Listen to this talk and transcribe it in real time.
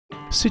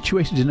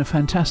Situated in a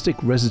fantastic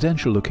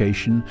residential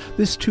location,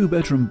 this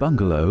two-bedroom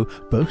bungalow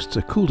boasts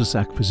a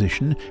cul-de-sac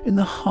position in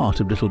the heart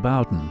of Little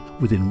Bowden,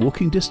 within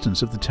walking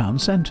distance of the town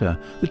centre,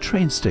 the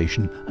train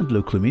station and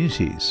local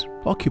amenities.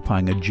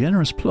 Occupying a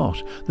generous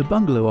plot, the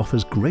bungalow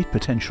offers great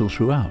potential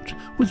throughout,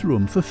 with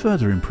room for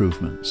further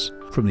improvements.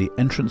 From the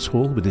entrance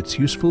hall with its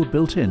useful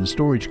built-in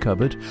storage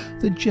cupboard,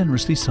 the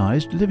generously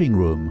sized living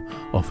room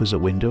offers a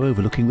window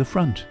overlooking the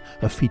front,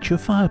 a feature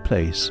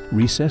fireplace,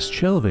 recessed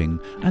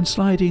shelving and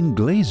sliding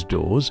glazed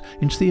doors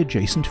into the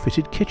adjacent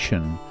fitted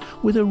kitchen,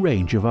 with a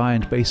range of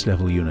ironed base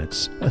level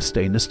units, a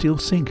stainless steel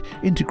sink,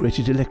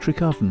 integrated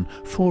electric oven,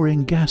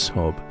 4-ring gas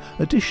hob,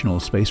 additional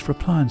space for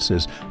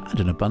appliances and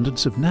an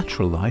abundance of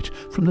natural light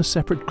from the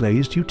separate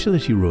glazed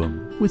utility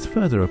room, with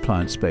further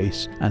appliance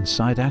space and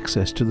side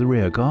access to the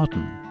rear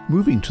garden.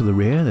 Moving to the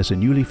rear, there's a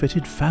newly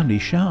fitted family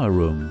shower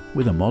room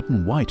with a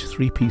modern white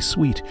 3-piece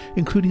suite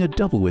including a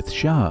double-width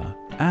shower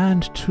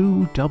and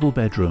 2 double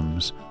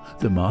bedrooms,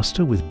 the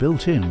master with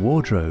built-in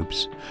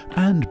wardrobes,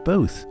 and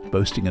both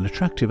boasting an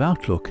attractive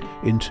outlook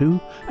into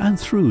and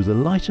through the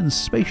light and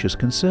spacious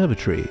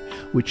conservatory,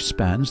 which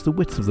spans the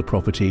width of the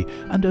property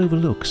and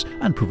overlooks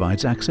and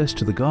provides access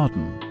to the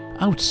garden.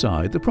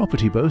 Outside, the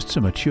property boasts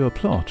a mature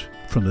plot.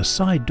 From the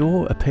side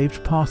door, a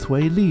paved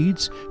pathway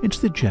leads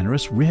into the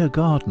generous rear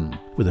garden,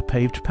 with a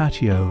paved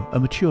patio, a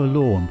mature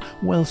lawn,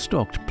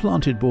 well-stocked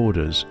planted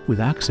borders,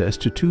 with access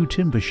to 2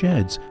 timber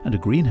sheds and a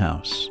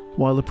greenhouse.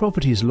 While the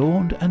property's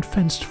lawned and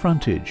fenced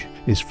frontage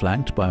is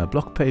flanked by a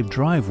block-paved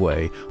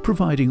driveway,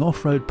 providing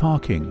off-road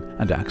parking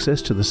and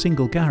access to the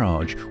single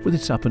garage with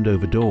its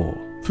up-and-over door.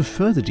 For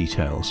further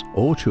details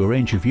or to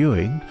arrange a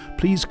viewing,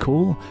 please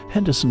call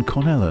Henderson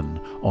Connellan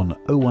on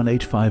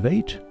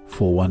 01858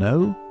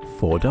 410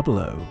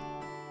 400.